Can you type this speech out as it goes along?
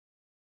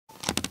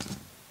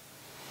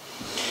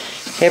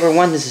Hey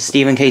everyone, this is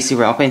Stephen Casey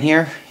Ralpin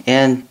here,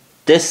 and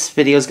this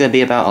video is going to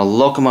be about a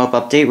locomotive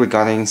update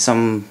regarding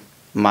some of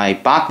my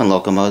Bachmann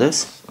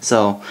locomotives.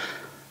 So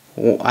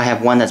I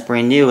have one that's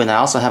brand new, and I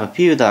also have a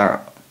few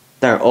that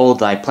are old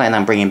that I plan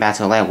on bringing back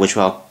to the lab, which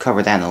I'll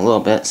cover that in a little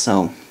bit.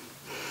 So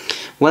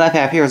what I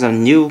have here is a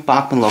new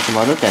Bachmann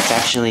locomotive that's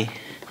actually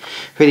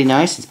pretty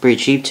nice. It's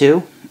pretty cheap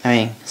too.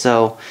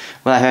 So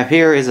what I have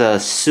here is a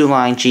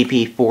Suline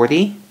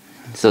GP40,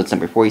 so it's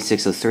number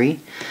 4603.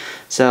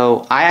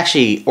 So I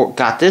actually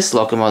got this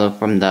locomotive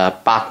from the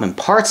Bachmann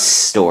parts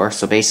store.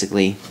 So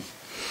basically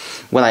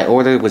what I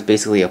ordered was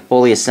basically a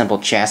fully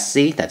assembled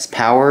chassis that's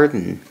powered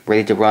and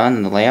ready to run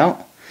in the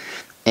layout,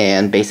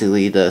 and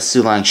basically the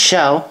Suline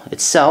shell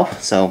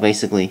itself. So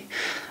basically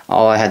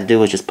all I had to do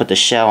was just put the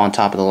shell on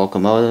top of the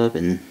locomotive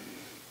and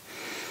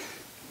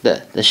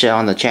the shell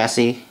on the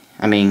chassis.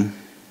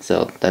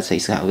 So that's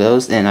basically how it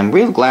goes, and I'm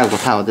really glad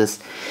with how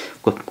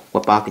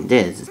what Bachmann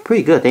did. It's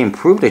pretty good. They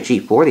improved their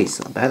G40s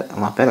a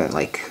lot better.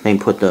 Like, they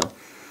put the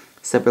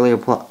separator,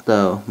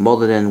 the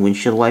molded in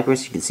windshield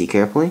wipers, you can see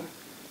carefully.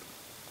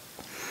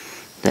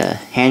 The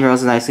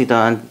handrails are nicely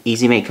done.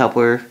 Easy mate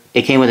coupler.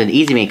 It came with an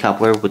easy mate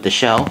coupler with the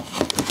shell,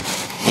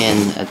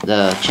 and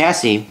the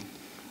chassis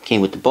came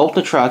with both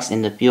the trucks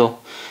and the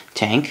fuel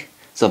tank.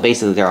 So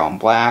basically they're all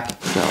black.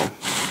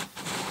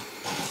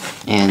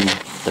 And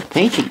the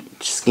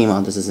paint scheme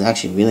on this is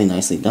actually really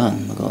nicely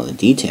done. Look at all the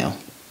detail.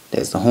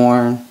 There's the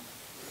horn,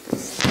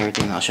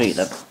 everything. I'll show you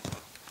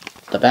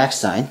the back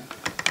side.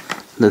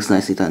 Looks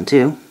nicely done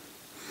too.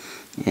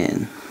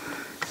 And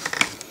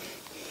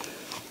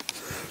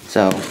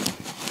so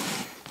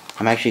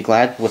I'm actually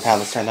glad with how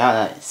this turned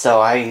out. So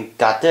I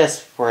got this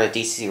for a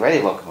DC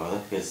ready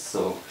locomotive because it's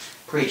so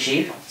pretty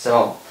cheap.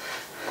 So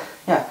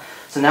yeah.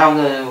 So now I'm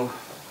going to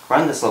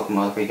run this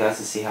locomotive for you guys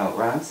to see how it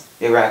runs.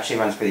 It actually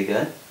runs pretty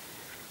good.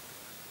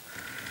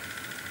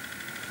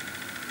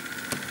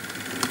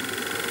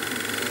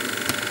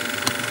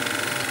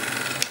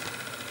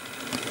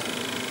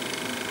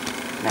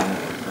 Now I'm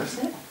going to reverse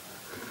it.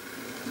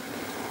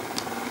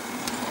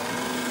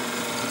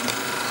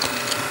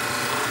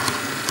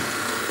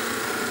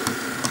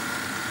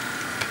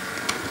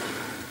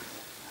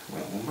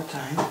 Wait, one more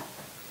time.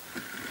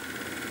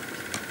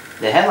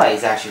 The headlight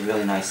is actually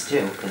really nice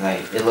too,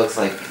 because it looks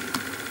like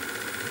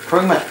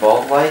pretty much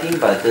bulb lighting,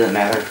 but it doesn't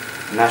matter.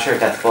 I'm not sure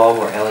if that's bulb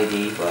or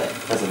LED, but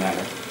it doesn't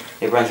matter.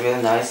 It runs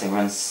really nice and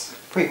runs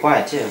pretty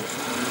quiet too.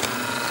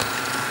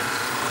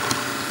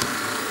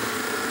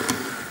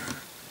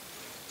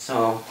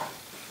 So,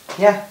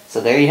 yeah,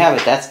 so there you have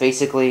it. That's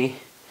basically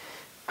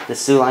the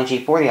Suline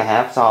G40 I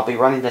have. So I'll be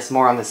running this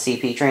more on the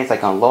CP trains,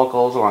 like on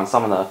locals or on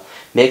some of the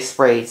mixed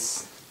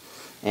freights.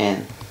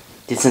 And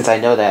since I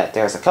know that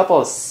there's a couple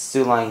of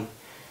Suline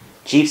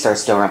Jeeps that are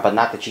still around, but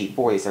not the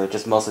G40s, they're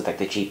just mostly like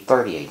the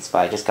G38s. But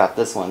I just got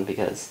this one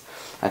because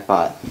I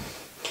thought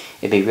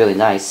it'd be really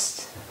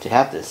nice to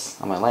have this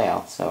on my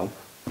layout. So,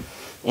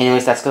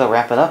 anyways, that's going to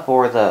wrap it up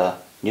for the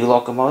new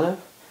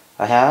locomotive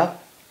I have.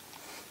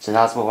 So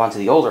now let's move on to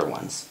the older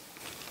ones.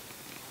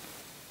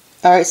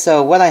 Alright,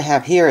 so what I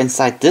have here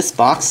inside this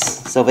box,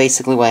 so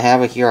basically what I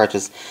have here are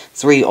just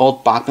 3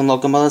 old Bachmann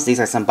locomotives. These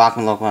are some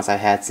Bachmann locomotives I've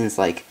had since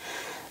like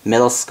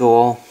middle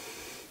school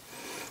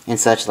and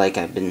such. Like,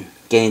 I've been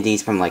getting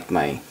these from like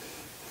my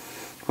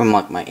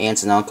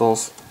aunts and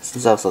uncles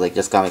and stuff, so they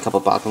just got me a couple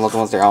Bachmann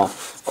locomotives. They're all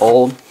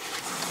old.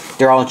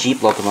 They're all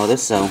Jeep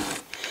locomotives, so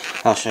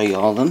I'll show you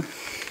all of them.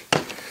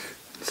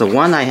 So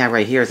one I have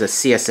right here is a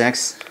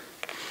CSX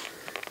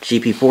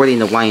GP40 in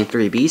the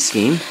YN3B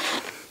scheme.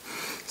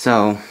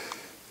 So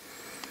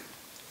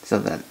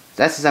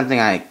that's something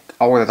I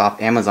ordered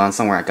off Amazon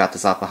somewhere. I got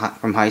this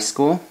off from high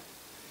school,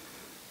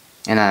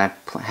 and I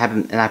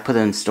put it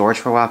in storage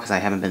for a while because I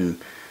haven't been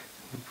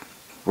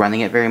running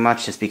it very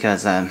much, just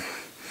because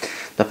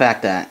the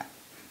fact that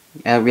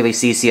I don't really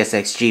see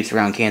CSX Jeeps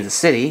around Kansas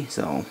City,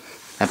 so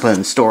I put it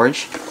in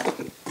storage.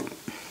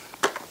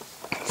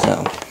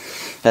 So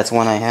that's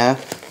one I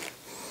have.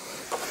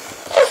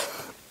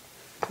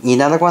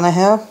 Another one I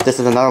have, this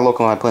is another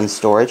locomotive I put in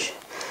storage,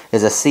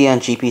 is a CN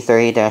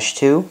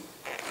GP30-2,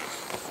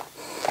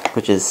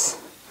 which is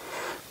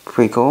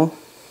pretty cool.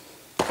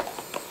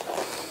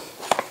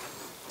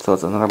 So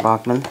it's another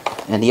Bachmann.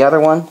 And the other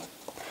one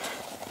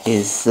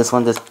is this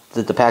one.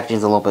 The packaging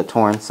is a little bit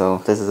torn, so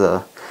this is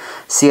a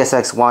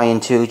CSX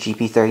YN2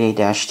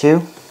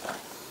 GP30-2.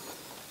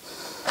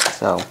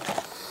 So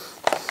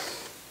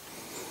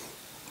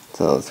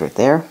it's right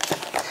there.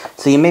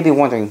 So you may be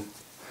wondering,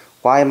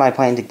 why am I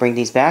planning to bring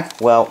these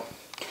back? Well,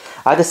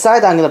 I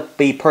decided I'm going to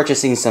be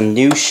purchasing some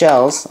new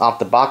shells off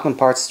the Bachmann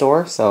parts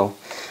store. So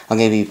I'm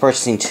going to be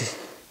purchasing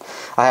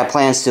I have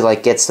plans to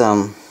like get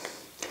some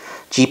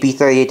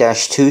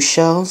GP30-2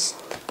 shells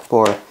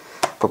for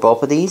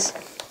both of these,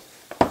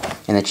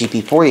 and a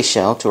GP40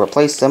 shell to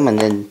replace them. And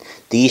then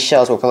these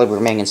shells will probably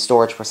remain in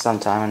storage for some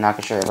time. I'm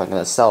not sure if I'm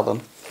going to sell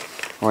them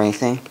or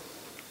anything.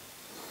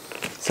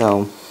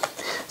 So,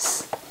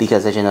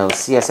 because as you know,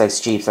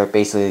 CSX Jeeps are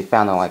basically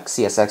found on like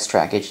CSX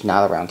trackage,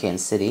 not around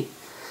Kansas City.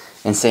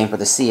 And same for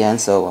the CN,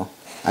 so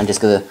I'm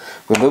just going to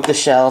remove the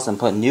shells and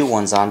put new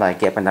ones on that I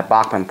get from the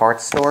Bachmann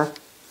parts store.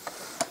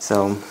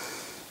 So,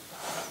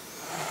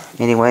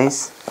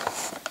 anyways,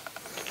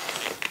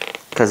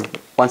 because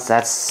once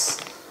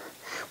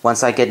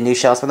I get new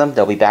shells for them,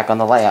 they'll be back on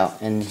the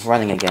layout and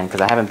running again,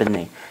 because I haven't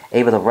been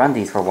able to run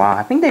these for a while.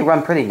 I think they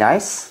run pretty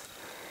nice.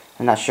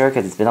 I'm not sure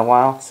because it's been a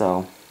while,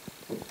 so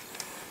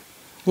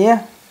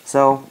yeah.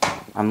 So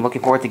I'm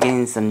looking forward to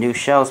getting some new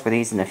shells for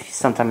these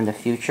sometime in the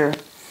future,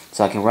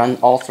 so I can run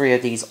all three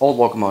of these old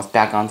locomotives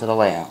back onto the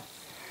layout.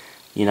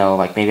 You know,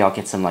 like maybe I'll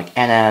get some like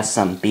NS,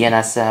 some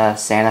BNSF,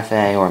 Santa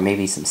Fe, or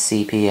maybe some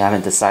CP. I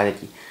haven't decided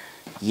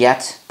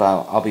yet,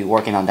 but I'll be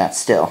working on that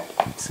still.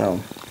 So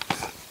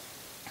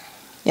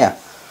yeah.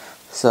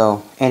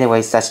 So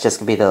anyways, that's just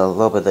gonna be the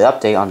little bit of the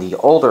update on the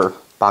older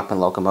Bachmann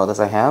locomotives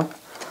I have,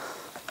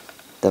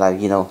 that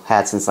I've,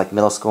 had since like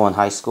middle school and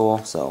high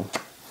school. So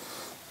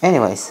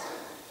anyways,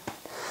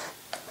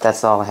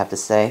 that's all I have to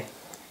say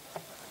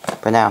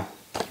for now.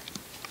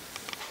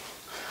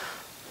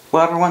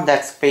 Well everyone,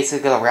 that's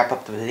basically going to wrap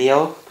up the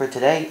video for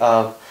today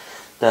of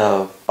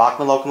the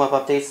Bachmann locomotive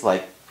updates.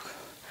 Like,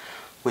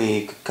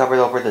 we covered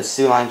over the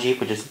Sioux Line Jeep,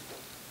 which is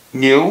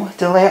new to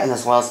the layout, and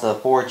as well as the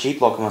 4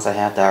 Jeep locomotives I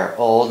have that are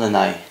old, and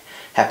I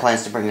have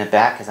plans to bring them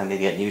back because I'm going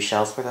to get new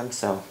shells for them.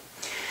 So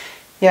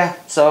yeah,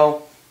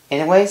 so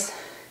anyways,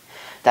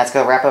 that's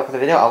going to wrap up the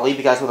video. I'll leave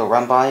you guys with a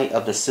run-by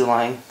of the Sioux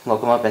Line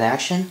locomotive in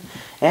action,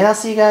 and I'll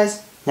see you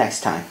guys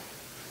next time.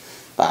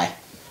 Bye.